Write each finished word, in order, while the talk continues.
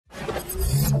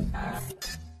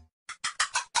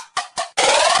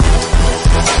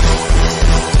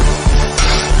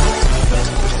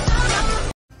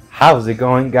How's it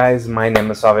going, guys? My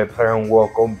name is Ave Player and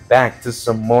welcome back to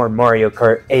some more Mario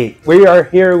Kart 8. We are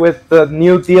here with the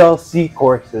new DLC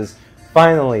courses.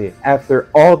 Finally, after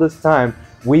all this time,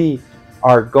 we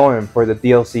are going for the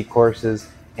DLC courses,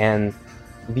 and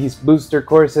these booster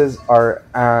courses are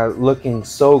looking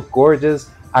so gorgeous.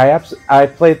 I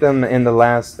played them in the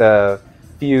last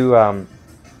few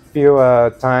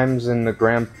times in the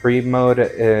Grand Prix mode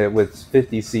with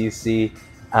 50cc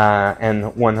and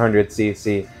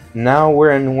 100cc. Now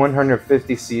we're in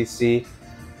 150cc,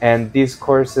 and these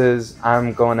courses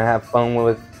I'm going to have fun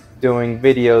with doing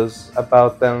videos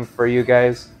about them for you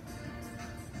guys.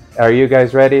 Are you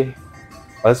guys ready?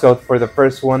 Let's go for the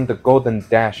first one, the Golden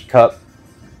Dash Cup,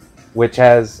 which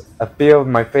has a few of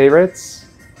my favorites,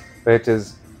 which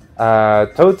is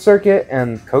Toad Circuit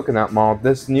and Coconut Mall.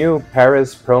 This new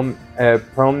Paris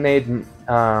promenade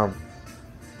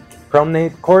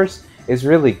course is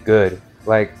really good.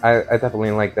 Like I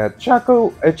definitely like that.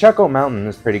 Choco Mountain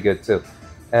is pretty good too.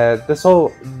 This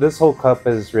whole cup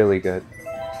is really good.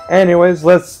 Anyways,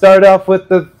 let's start off with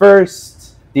the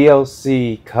first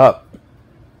DLC cup,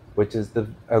 which is the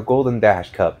Golden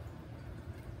Dash Cup.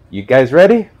 You guys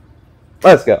ready?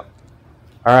 Let's go.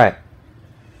 All right.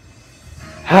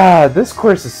 This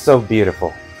course is so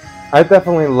beautiful. I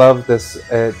definitely love this.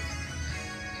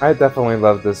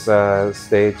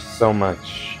 Stage so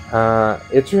much.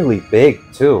 It's really big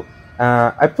too.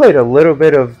 I played a little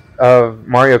bit of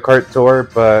Mario Kart Tour,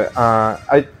 but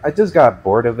I just got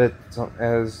bored of it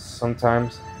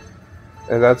sometimes.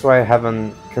 That's why I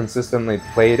haven't consistently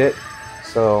played it.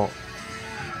 So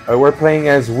we're playing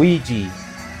as Luigi.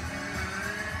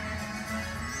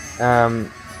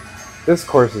 This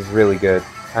course is really good.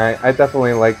 I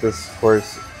definitely like this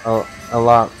course a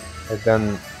lot. I've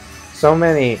done so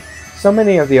many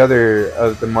of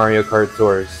the Mario Kart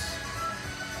tours.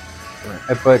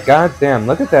 But goddamn,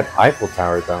 look at that Eiffel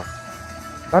Tower though.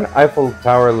 That Eiffel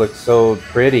Tower looks so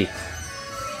pretty.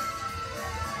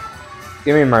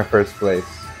 Give me my first place.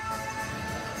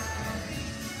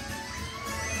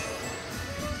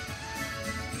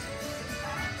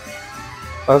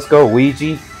 Let's go,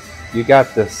 Luigi. You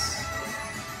got this.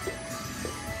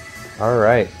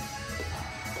 Alright.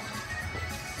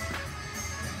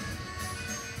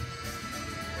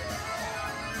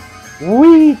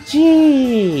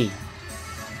 Luigi!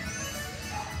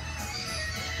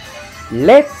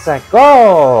 Let's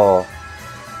go!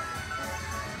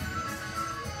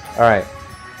 Alright.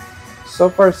 So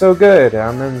far so good.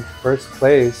 I'm in first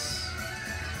place.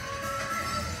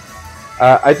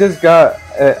 I just got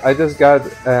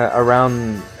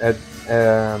around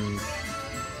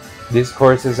these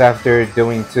courses after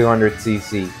doing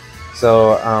 200cc.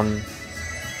 So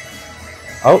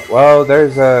oh well,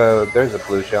 there's a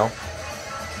blue shell.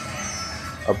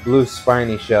 A blue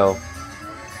spiny shell.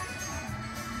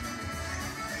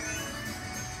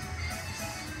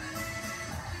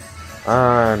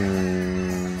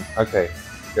 Okay,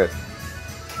 good.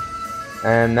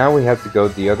 And now we have to go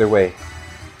the other way,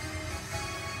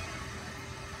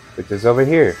 which is over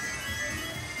here.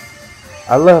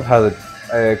 I love how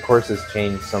the courses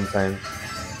change sometimes.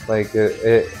 Like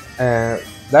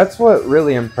that's what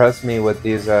really impressed me with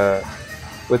these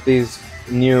new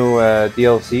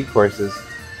DLC courses.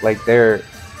 Like there's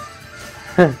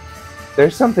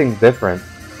something different.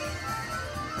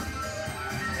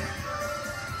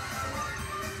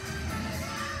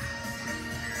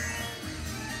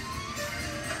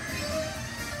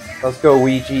 Let's go,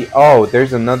 Luigi. Oh,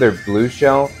 there's another blue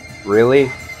shell?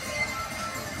 Really?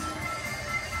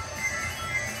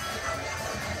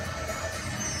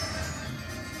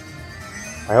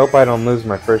 I hope I don't lose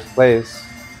my first place.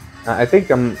 I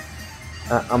think I'm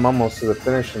almost to the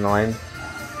finishing line.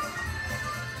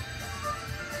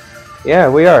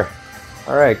 Yeah, we are.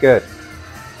 Alright, good.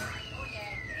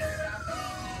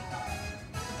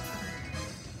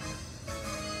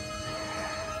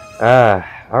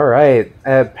 Alright.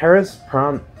 Paris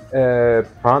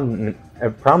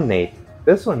promenade.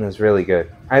 This one is really good.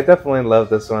 I definitely love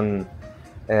this one.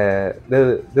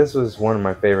 This was one of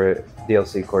my favorite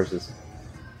DLC courses.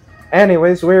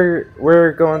 Anyways,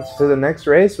 we're going to the next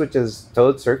race, which is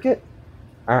Toad Circuit.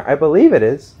 I believe it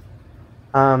is.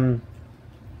 Toad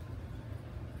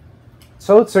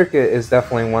Circuit is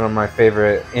definitely one of my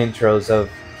favorite intros of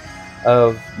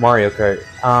Mario Kart.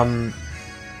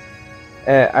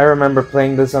 I remember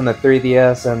playing this on the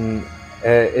 3DS, and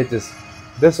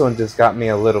this one just got me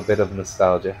a little bit of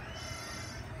nostalgia.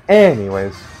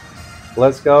 Anyways,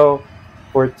 let's go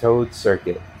for Toad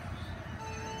Circuit.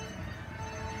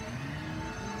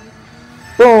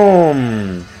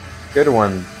 Boom! Good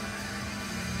one.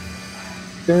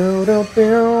 Do, do,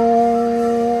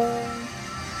 do.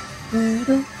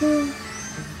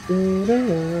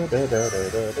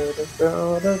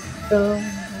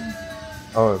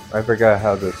 Oh, I forgot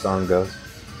how the song goes.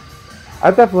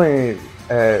 I definitely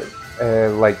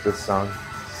like this song.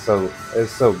 So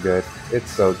it's so good. It's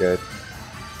so good.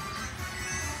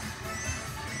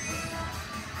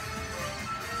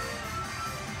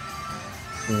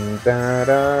 Da,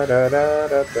 da, da, da,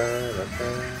 da, da, da.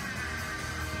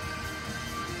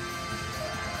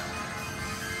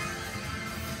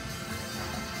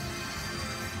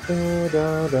 Da,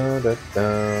 da, da, da,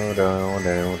 da, da,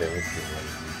 da, da.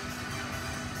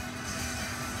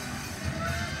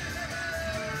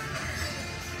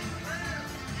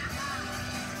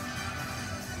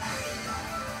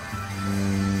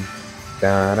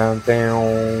 Down, down,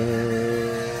 down,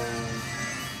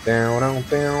 down,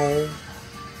 down.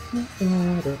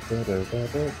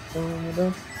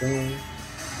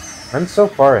 I'm so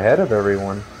far ahead of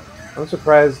everyone. I'm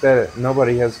surprised that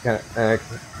nobody has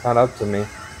caught up to me.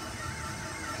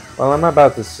 Well, I'm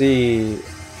about to see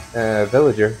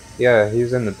Villager. Yeah,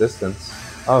 he's in the distance.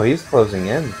 Oh, he's closing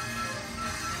in.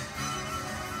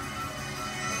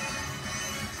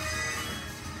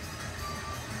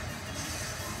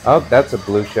 Oh, that's a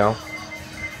blue shell.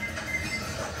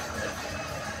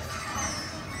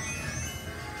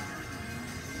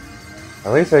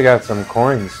 At least I got some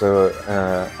coins, so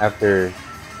after...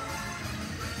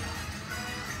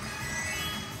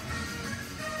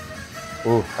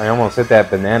 Ooh, I almost hit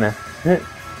that banana.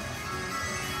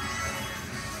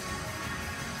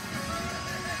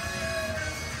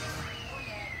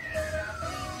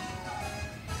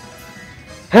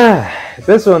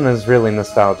 This one is really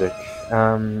nostalgic.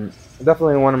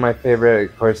 Definitely one of my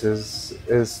favorite courses.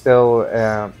 Is still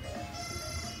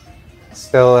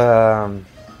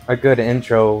a good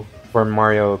intro for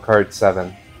Mario Kart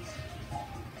 7.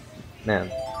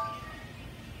 Man.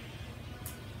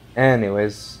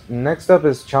 Anyways, next up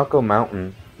is Choco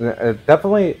Mountain.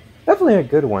 Definitely a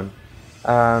good one.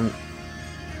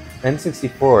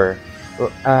 N64.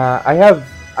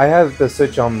 I have the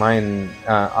Switch Online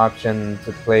option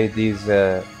to play these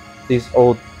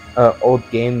old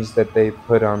games that they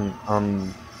put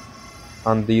on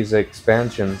these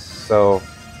expansions. So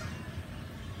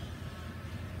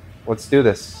let's do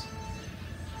this.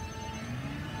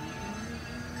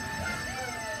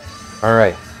 All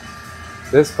right,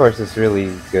 this course is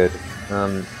really good.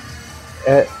 I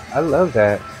love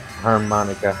that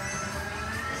harmonica.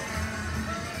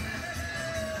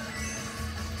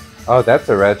 Oh, that's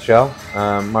a red shell.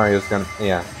 Mario's gonna...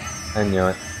 Yeah, I knew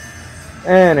it.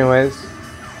 Anyways,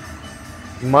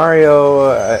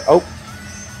 Mario... oh,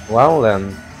 well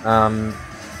then.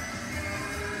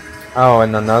 Oh,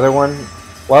 and another one?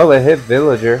 Well, it hit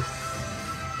Villager.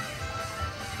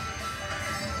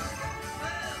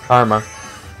 Karma.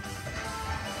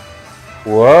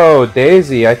 Whoa,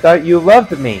 Daisy, I thought you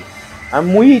loved me.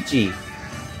 I'm Ouija.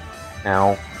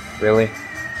 Ow, really?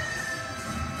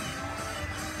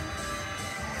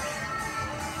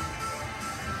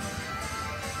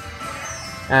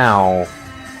 Ow.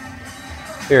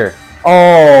 Here.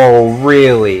 Oh,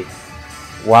 really?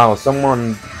 Wow,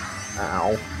 someone...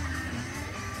 Ow.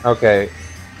 Okay.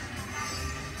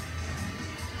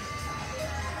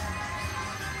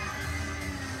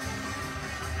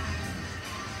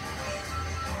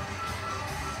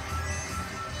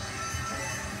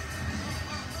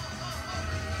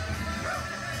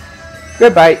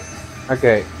 Goodbye.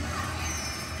 Okay.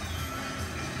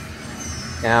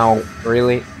 Ow,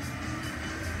 really?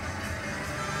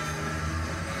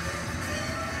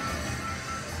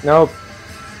 Nope.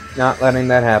 Not letting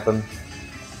that happen.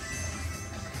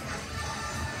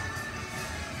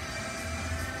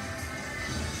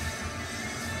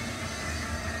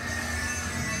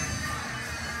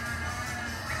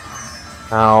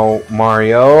 Ow,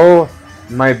 Mario.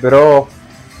 My bro.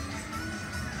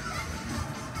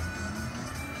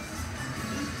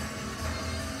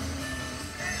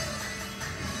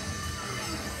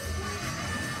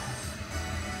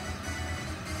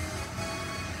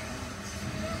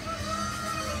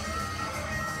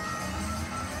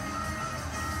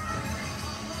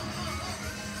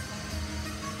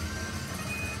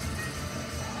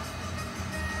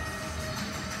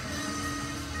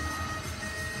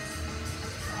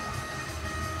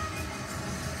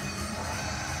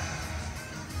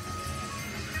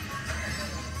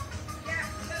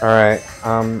 Alright,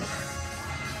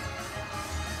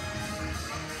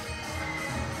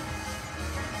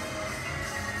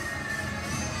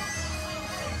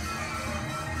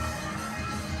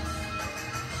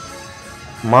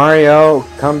 Mario,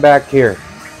 come back here.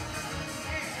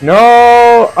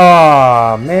 No!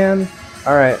 Aw, man.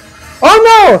 Alright. Oh,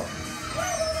 no!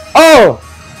 Oh!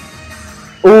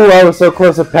 Ooh, I was so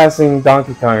close to passing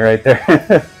Donkey Kong right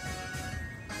there.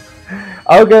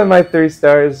 I'll get my 3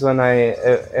 stars when I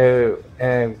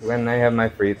have my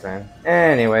free time.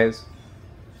 Anyways,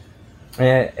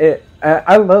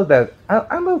 I love that.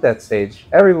 I love that stage.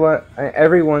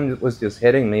 Everyone was just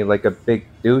hitting me like a big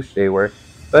douche they were,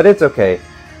 but it's okay.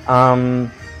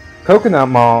 Um, Coconut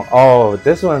Mall. Oh,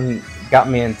 this one got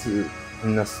me into a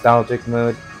nostalgic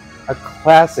mood. A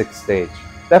classic stage.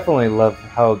 Definitely love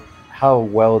how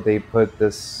well they put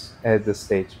this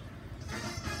stage.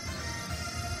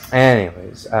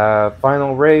 Anyways,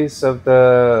 final race of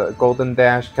the Golden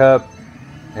Dash Cup,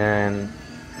 and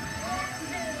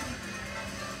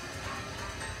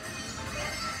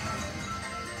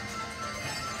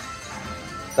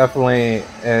definitely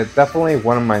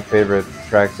one of my favorite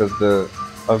tracks of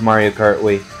Mario Kart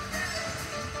Wii.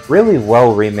 Really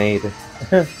well remade.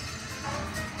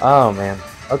 Oh man.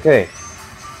 Okay.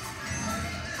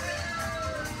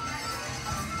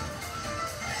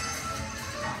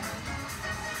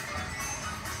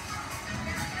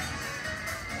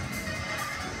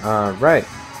 Right.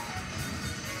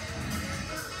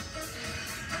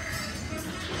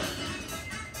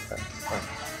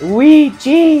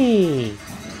 Ouija!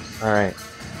 Alright.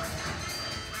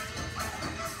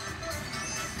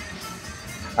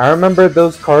 I remember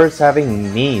those cars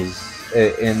having knees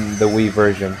in the Wii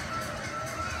version.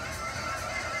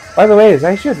 By the way,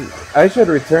 I should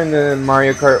return to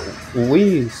Mario Kart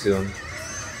Wii soon.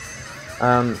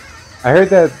 I heard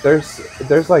that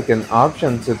there's like an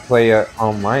option to play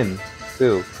online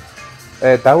too.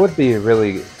 That would be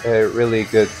really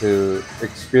good to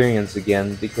experience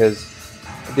again, because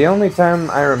the only time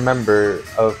I remember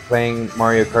of playing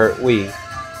Mario Kart Wii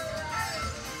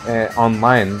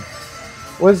online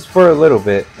was for a little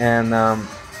bit, and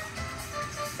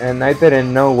I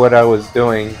didn't know what I was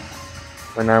doing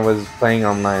when I was playing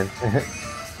online.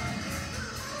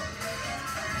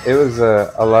 It was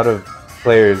a lot of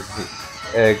players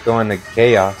going to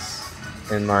chaos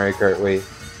in Mario Kart Wii.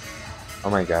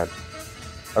 Oh my god.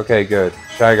 Okay, good.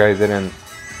 Shy Guy didn't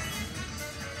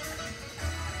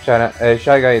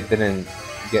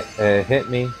get hit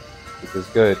me, which is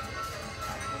good.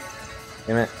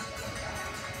 Damn it.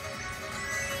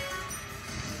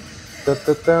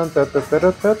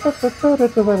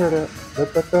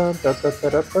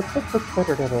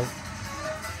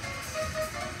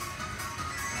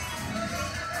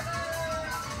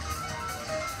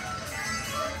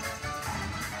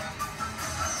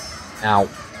 Ow.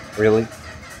 Really?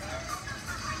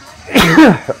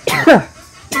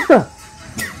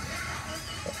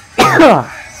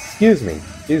 Excuse me.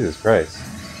 Jesus Christ.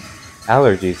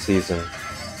 Allergy season.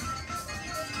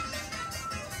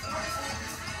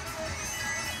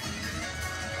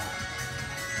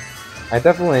 I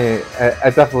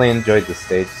definitely enjoyed the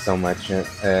stage so much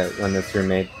when it's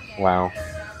remade. Wow.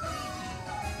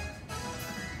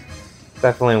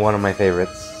 Definitely one of my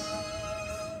favorites.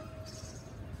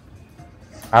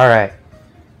 Alright.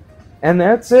 And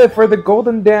that's it for the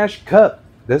Golden Dash Cup.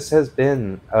 This has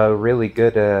been a really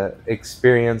good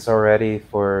experience already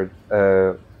for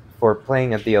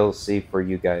playing a DLC for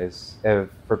you guys.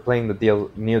 For playing the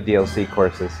new DLC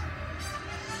courses.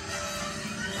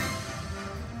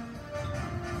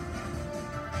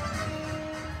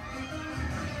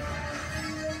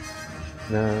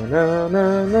 No, no,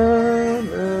 no, no,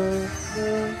 no,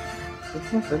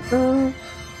 no.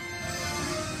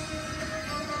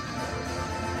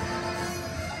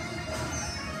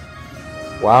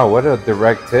 Wow, what a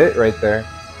direct hit right there.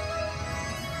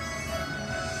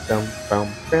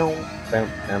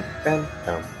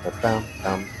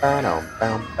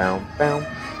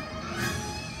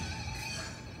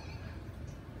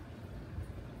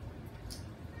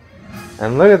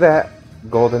 And look at that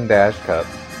Golden Dash Cup.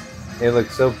 It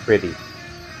looks so pretty.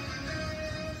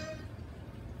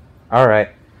 Alright.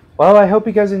 Well, I hope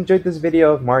you guys enjoyed this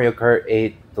video of Mario Kart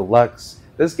 8 Deluxe.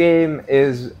 This game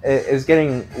is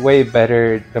getting way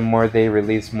better the more they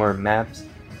release more maps.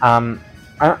 I'm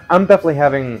definitely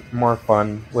having more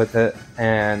fun with it,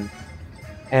 and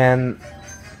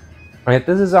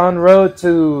this is on road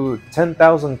to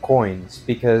 10,000 coins,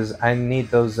 because I need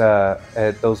those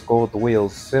gold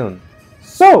wheels soon.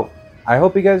 So I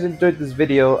hope you guys enjoyed this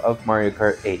video of Mario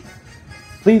Kart 8.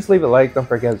 Please leave a like, don't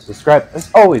forget to subscribe. As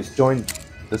always, join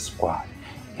the squad.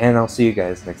 And I'll see you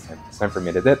guys next time. It's time for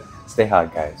me to dip. Stay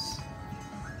hot, guys.